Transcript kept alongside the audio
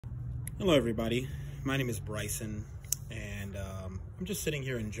Hello everybody, my name is Bryson, and I'm just sitting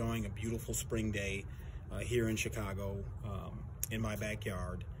here enjoying a beautiful spring day here in Chicago in my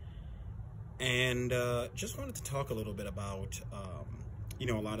backyard, and just wanted to talk a little bit about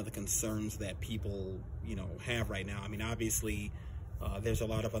a lot of the concerns that people have right now. I mean, obviously there's a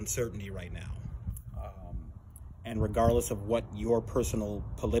lot of uncertainty right now, and regardless of what your personal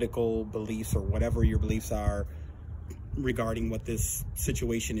political beliefs or whatever your beliefs are regarding what this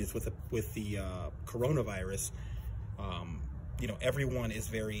situation is with the coronavirus, everyone is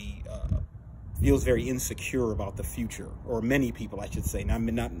feels very insecure about the future, or many people, I should say.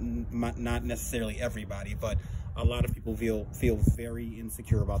 Not necessarily everybody, but a lot of people feel very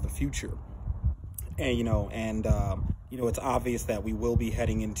insecure about the future. And it's obvious that we will be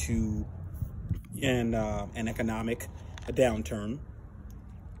heading into an economic downturn.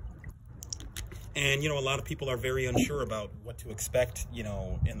 And, a lot of people are very unsure about what to expect,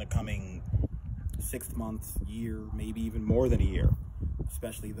 in the coming 6 months, year, maybe even more than a year,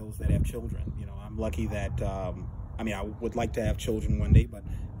 especially those that have children. I'm lucky that, I would like to have children one day, but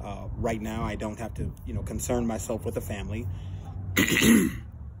right now I don't have to, concern myself with a family.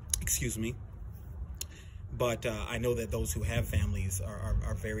 Excuse me. But I know that those who have families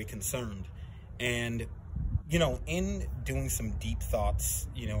are very concerned. And, in doing some deep thoughts,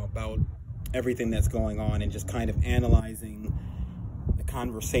 about everything that's going on and just kind of analyzing the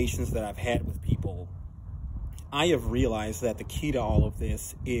conversations that I've had with people, I have realized that the key to all of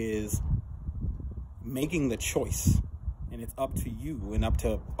this is making the choice. And it's up to you and up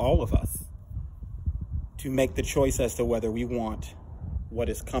to all of us to make the choice as to whether we want what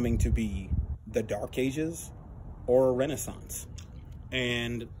is coming to be the Dark Ages or a Renaissance.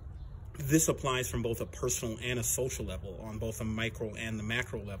 And this applies from both a personal and a social level, on both a micro and the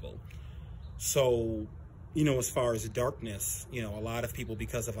macro level. So, as far as darkness, a lot of people,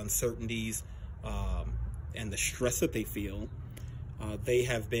 because of uncertainties and the stress that they feel, they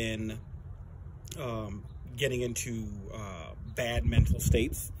have been getting into bad mental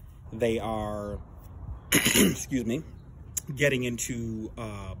states. They are, excuse me, getting into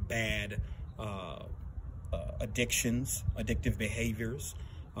bad addictions, addictive behaviors,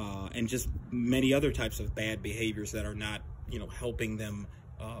 and just many other types of bad behaviors that are not, helping them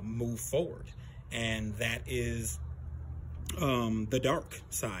move forward. And that is the dark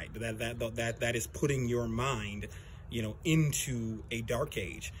side. That is putting your mind, into a dark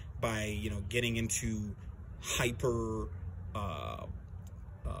age by getting into hyper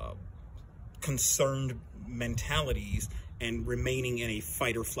concerned mentalities and remaining in a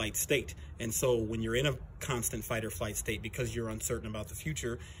fight or flight state. And so when you're in a constant fight or flight state because you're uncertain about the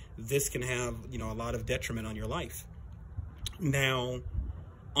future, this can have a lot of detriment on your life. Now,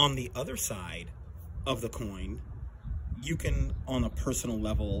 on the other side of the coin, you can, on a personal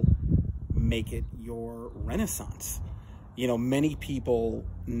level, make it your Renaissance. Many people,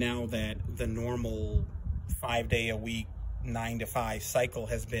 now that the normal 5-day-a-week, 9-to-5 cycle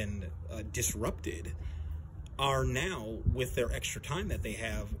has been disrupted, are now, with their extra time that they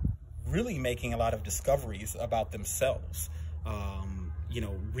have, really making a lot of discoveries about themselves.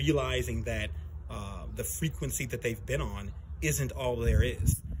 Realizing that the frequency that they've been on isn't all there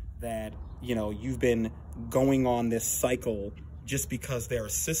is. That, you've been going on this cycle just because there are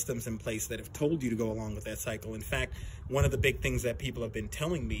systems in place that have told you to go along with that cycle. In fact, one of the big things that people have been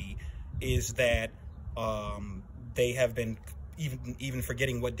telling me is that they have been even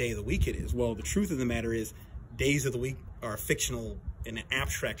forgetting what day of the week it is. Well, the truth of the matter is, days of the week are fictional, an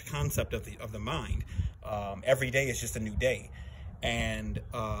abstract concept of the mind. Every day is just a new day. And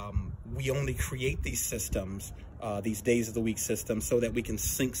we only create these systems, these days of the week systems, so that we can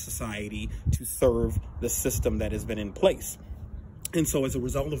sync society to serve the system that has been in place. And so as a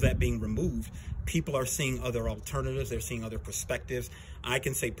result of that being removed, people are seeing other alternatives. They're seeing other perspectives. I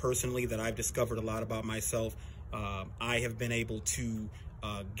can say personally that I've discovered a lot about myself. I have been able to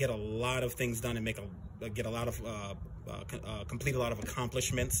get a lot of things done and complete a lot of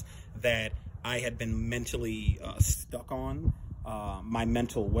accomplishments that I had been mentally stuck on. My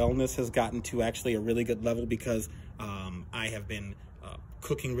mental wellness has gotten to actually a really good level because I have been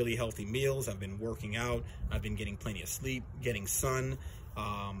cooking really healthy meals. I've been working out. I've been getting plenty of sleep, getting sun.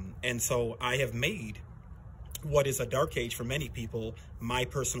 And so I have made what is a dark age for many people my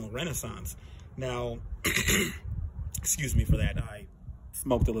personal Renaissance. Now, excuse me for that. I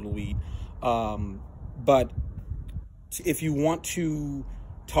smoked a little weed. But if you want to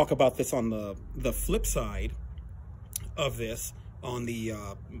talk about this on the flip side of this, on the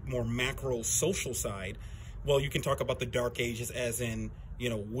more macro social side, well, you can talk about the dark ages as in,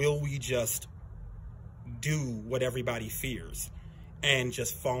 will we just do what everybody fears? and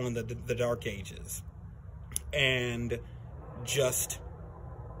just fall into the dark ages and just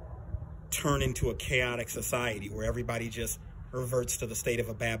turn into a chaotic society where everybody just reverts to the state of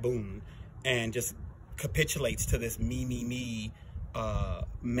a baboon and just capitulates to this me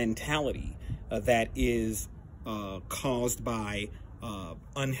mentality that is caused by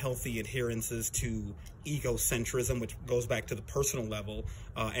unhealthy adherences to egocentrism, which goes back to the personal level,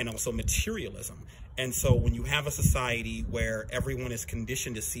 and also materialism. And so when you have a society where everyone is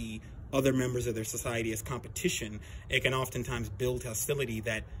conditioned to see other members of their society as competition, it can oftentimes build hostility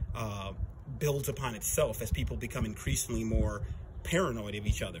that builds upon itself as people become increasingly more paranoid of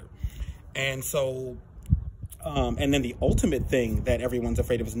each other. And so and then the ultimate thing that everyone's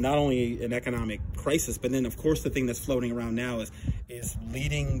afraid of is not only an economic crisis, but then, of course, the thing that's floating around now is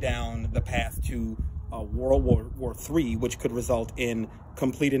leading down the path to World War III, which could result in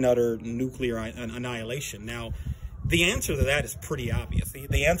complete and utter nuclear annihilation. Now, the answer to that is pretty obvious.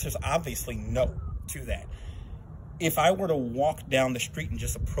 The answer is obviously no to that. If I were to walk down the street and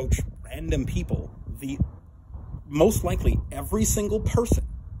just approach random people, most likely every single person,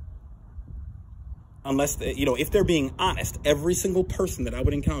 unless, if they're being honest, every single person that I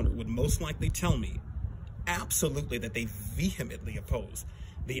would encounter would most likely tell me absolutely that they vehemently oppose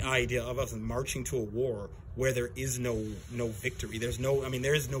the idea of us marching to a war where there is no victory. There is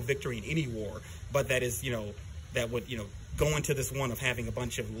no victory in any war, but that is, that would, go into this one of having a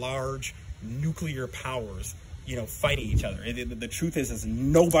bunch of large nuclear powers, fighting each other. The truth is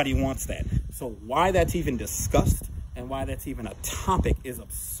nobody wants that. So why that's even discussed and why that's even a topic is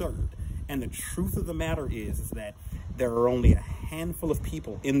absurd. And the truth of the matter is that there are only a handful of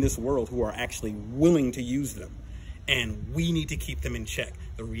people in this world who are actually willing to use them. And we need to keep them in check.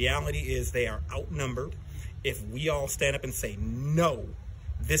 The reality is they are outnumbered. If we all stand up and say, no,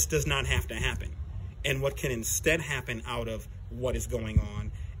 this does not have to happen. And what can instead happen out of what is going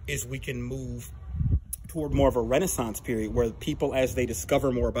on is we can move toward more of a Renaissance period where people, as they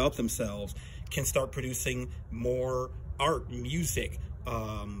discover more about themselves, can start producing more art, music,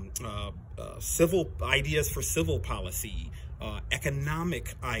 civil ideas for civil policy,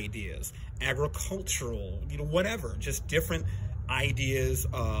 economic ideas, agricultural, whatever, just different ideas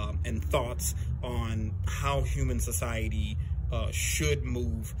and thoughts on how human society should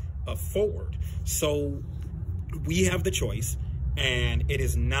move forward. So we have the choice, and it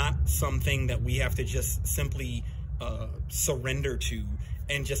is not something that we have to just simply surrender to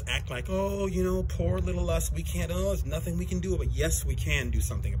and just act like, oh, poor little us, we can't, there's nothing we can do about it. Yes, we can do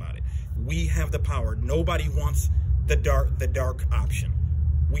something about it. We have the power. Nobody wants the dark option.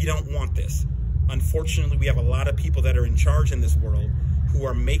 We don't want this. Unfortunately, we have a lot of people that are in charge in this world who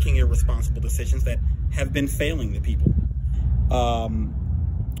are making irresponsible decisions that have been failing the people.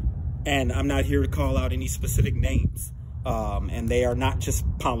 And I'm not here to call out any specific names. And they are not just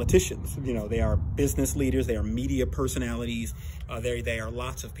politicians, they are business leaders, they are media personalities, they are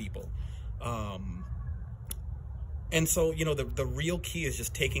lots of people. And so, the real key is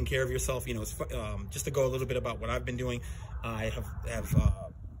just taking care of yourself. Just to go a little bit about what I've been doing, I have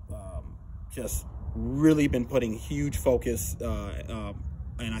just really been putting huge focus, and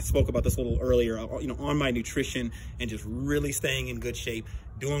I spoke about this a little earlier, on my nutrition and just really staying in good shape,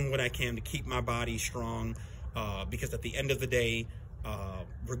 doing what I can to keep my body strong. Because at the end of the day,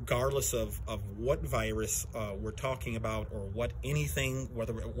 regardless of what virus we're talking about, or what anything,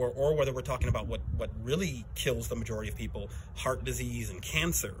 whether we're talking about what really kills the majority of people, heart disease and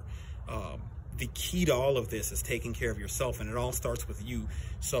cancer, the key to all of this is taking care of yourself, and it all starts with you.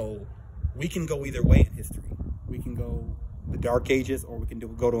 So we can go either way in history. We can go the Dark Ages, or we can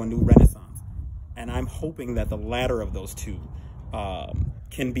go to a new Renaissance. And I'm hoping that the latter of those two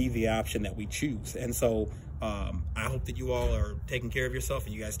can be the option that we choose. And so I hope that you all are taking care of yourself,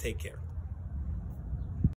 and you guys take care.